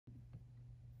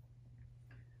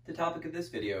The topic of this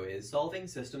video is solving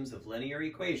systems of linear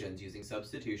equations using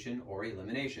substitution or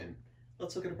elimination.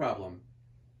 Let's look at a problem.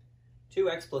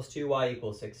 2x plus 2y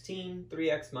equals 16,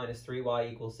 3x minus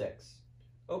 3y equals 6.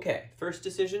 Okay, first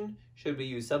decision, should we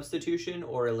use substitution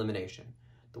or elimination?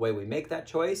 The way we make that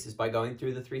choice is by going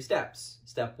through the 3 steps.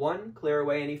 Step 1, clear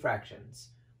away any fractions.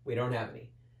 We don't have any.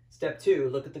 Step 2,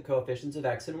 look at the coefficients of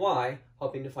x and y,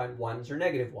 hoping to find 1s or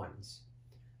negative 1s.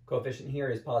 Coefficient here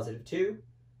is positive 2,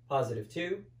 positive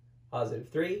 2, positive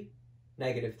 3,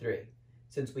 negative 3.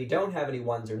 Since we don't have any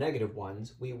 1s or negative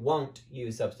 1s, we won't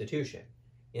use substitution.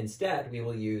 Instead, we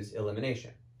will use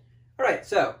elimination. All right,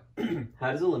 so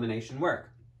how does elimination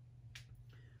work?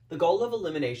 The goal of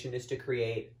elimination is to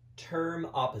create term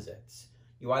opposites.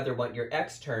 You either want your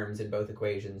x terms in both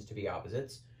equations to be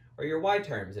opposites, or your y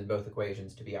terms in both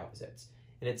equations to be opposites.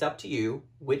 And it's up to you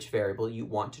which variable you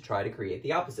want to try to create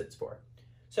the opposites for.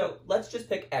 So let's just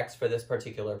pick x for this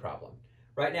particular problem.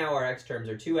 Right now our x terms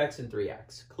are 2x and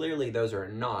 3x. Clearly those are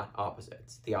not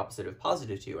opposites. The opposite of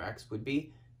positive 2x would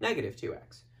be negative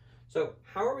 2x. So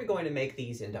how are we going to make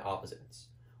these into opposites?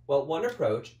 Well, one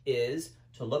approach is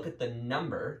to look at the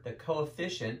number, the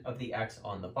coefficient of the x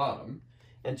on the bottom,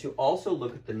 and to also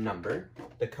look at the number,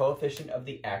 the coefficient of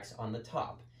the x on the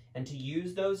top, and to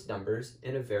use those numbers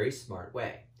in a very smart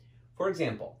way. For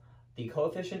example, the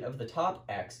coefficient of the top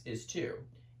x is 2,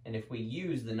 and if we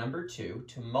use the number 2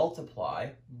 to multiply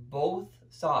both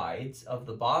sides of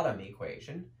the bottom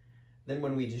equation, then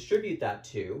when we distribute that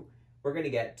 2, we're going to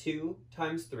get 2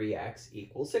 times 3x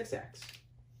equals 6x.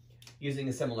 Using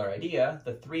a similar idea,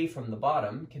 the 3 from the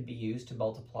bottom can be used to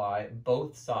multiply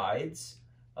both sides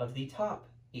of the top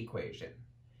equation.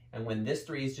 And when this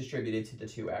 3 is distributed to the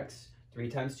 2x, 3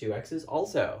 times 2x is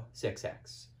also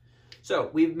 6x. So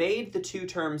we've made the two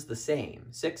terms the same,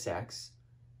 6x,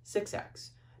 6x.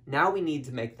 Now we need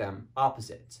to make them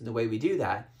opposites. And the way we do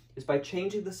that is by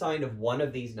changing the sign of one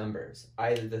of these numbers,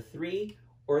 either the 3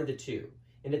 or the 2.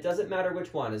 And it doesn't matter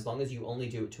which one as long as you only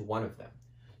do it to one of them.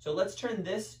 So let's turn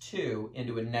this 2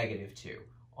 into a negative 2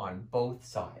 on both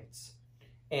sides.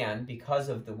 And because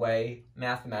of the way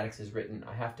mathematics is written,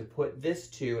 I have to put this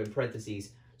 2 in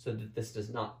parentheses so that this does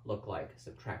not look like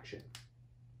subtraction.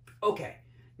 Okay,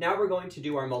 now we're going to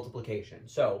do our multiplication.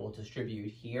 So we'll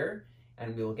distribute here,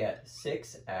 and we'll get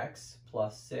 6x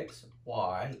plus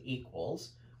 6y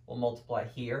equals, we'll multiply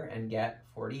here and get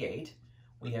 48.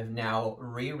 We have now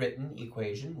rewritten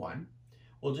equation 1.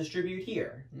 We'll distribute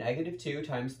here. Negative 2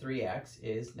 times 3x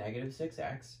is negative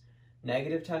 6x.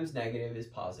 Negative times negative is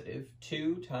positive.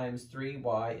 2 times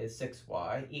 3y is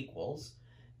 6y equals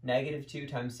negative 2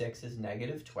 times 6 is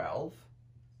negative 12.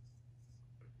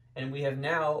 And we have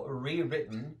now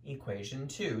rewritten equation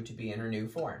 2 to be in our new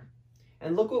form.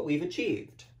 And look what we've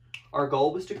achieved. Our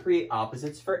goal was to create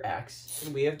opposites for x,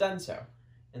 and we have done so.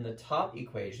 In the top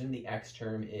equation, the x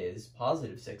term is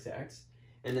positive 6x,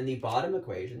 and in the bottom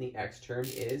equation, the x term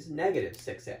is negative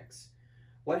 6x.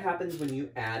 What happens when you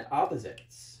add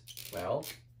opposites? Well,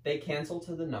 they cancel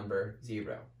to the number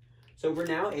 0. So we're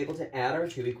now able to add our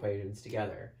two equations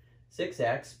together.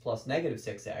 6x plus negative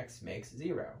 6x makes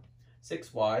 0.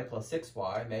 6y plus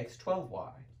 6y makes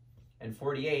 12y. And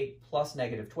 48 plus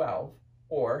negative 12,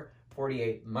 or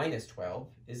 48 minus 12,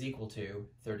 is equal to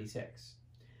 36.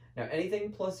 Now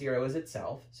anything plus 0 is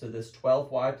itself, so this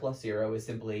 12y plus 0 is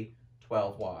simply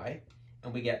 12y,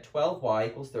 and we get 12y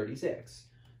equals 36.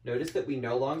 Notice that we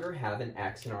no longer have an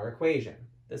x in our equation.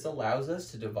 This allows us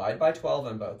to divide by 12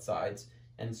 on both sides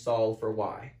and solve for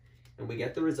y, and we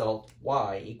get the result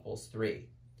y equals 3.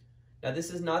 Now this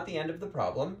is not the end of the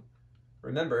problem.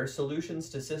 Remember, solutions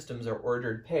to systems are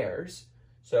ordered pairs,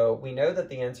 so we know that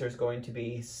the answer is going to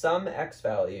be some x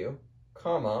value,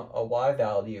 comma, a y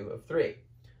value of 3.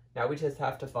 Now we just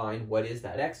have to find what is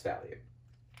that x value,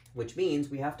 which means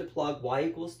we have to plug y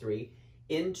equals 3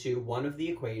 into one of the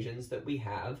equations that we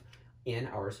have in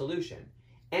our solution.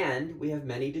 And we have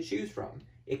many to choose from.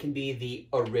 It can be the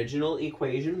original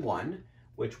equation 1,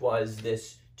 which was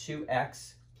this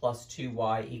 2x plus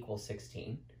 2y equals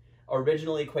 16.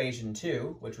 Original equation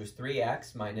 2, which was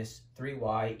 3x minus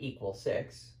 3y equals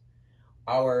 6.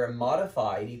 Our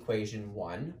modified equation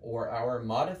 1, or our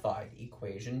modified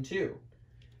equation 2.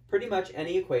 Pretty much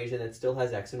any equation that still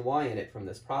has x and y in it from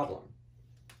this problem.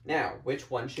 Now,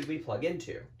 which one should we plug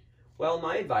into? Well,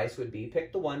 my advice would be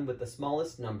pick the one with the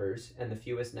smallest numbers and the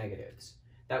fewest negatives.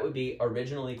 That would be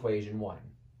original equation 1.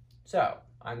 So,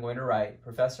 I'm going to write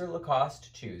Professor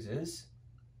Lacoste chooses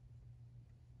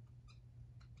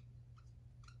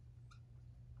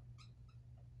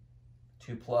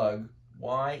to plug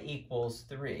y equals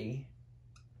 3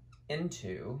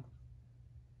 into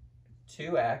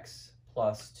 2x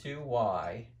plus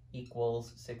 2y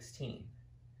equals 16.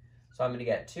 So I'm going to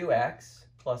get 2x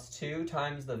plus 2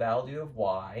 times the value of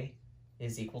y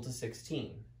is equal to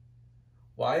 16.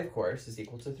 Y, of course, is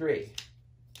equal to 3.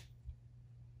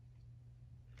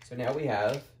 So now we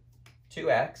have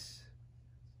 2x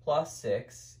plus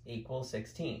 6 equals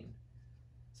 16.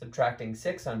 Subtracting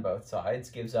 6 on both sides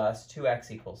gives us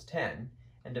 2x equals 10,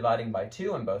 and dividing by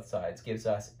 2 on both sides gives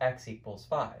us x equals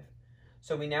 5.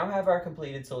 So we now have our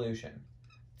completed solution.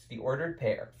 It's the ordered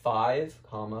pair, 5,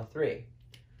 3.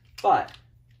 But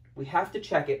we have to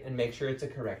check it and make sure it's a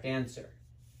correct answer.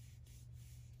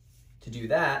 To do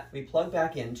that, we plug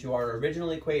back into our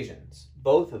original equations,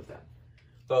 both of them.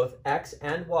 Both x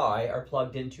and y are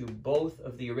plugged into both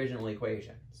of the original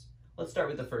equations. Let's start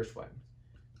with the first one.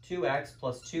 2x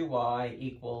plus 2y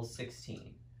equals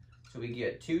 16. So we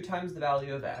get 2 times the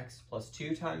value of x plus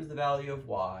 2 times the value of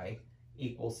y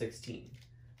equals 16.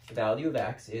 The value of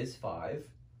x is 5.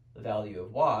 The value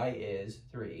of y is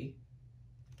 3.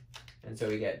 And so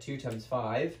we get 2 times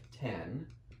 5, 10,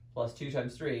 plus 2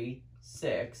 times 3,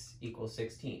 6, equals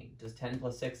 16. Does 10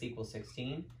 plus 6 equal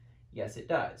 16? Yes, it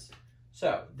does.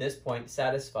 So this point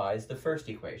satisfies the first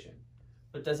equation.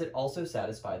 But does it also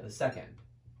satisfy the second?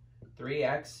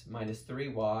 3x minus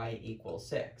 3y equals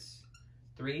 6.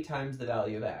 3 times the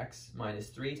value of x minus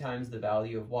 3 times the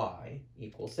value of y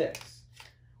equals 6.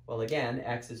 Well, again,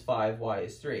 x is 5, y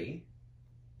is 3.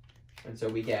 And so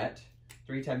we get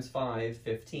 3 times 5,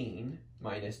 15,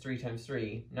 minus 3 times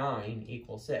 3, 9,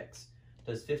 equals 6.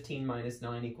 Does 15 minus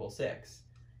 9 equal 6?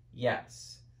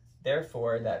 Yes.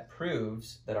 Therefore, that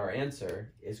proves that our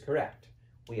answer is correct.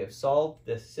 We have solved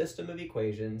this system of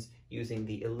equations using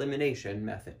the elimination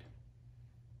method.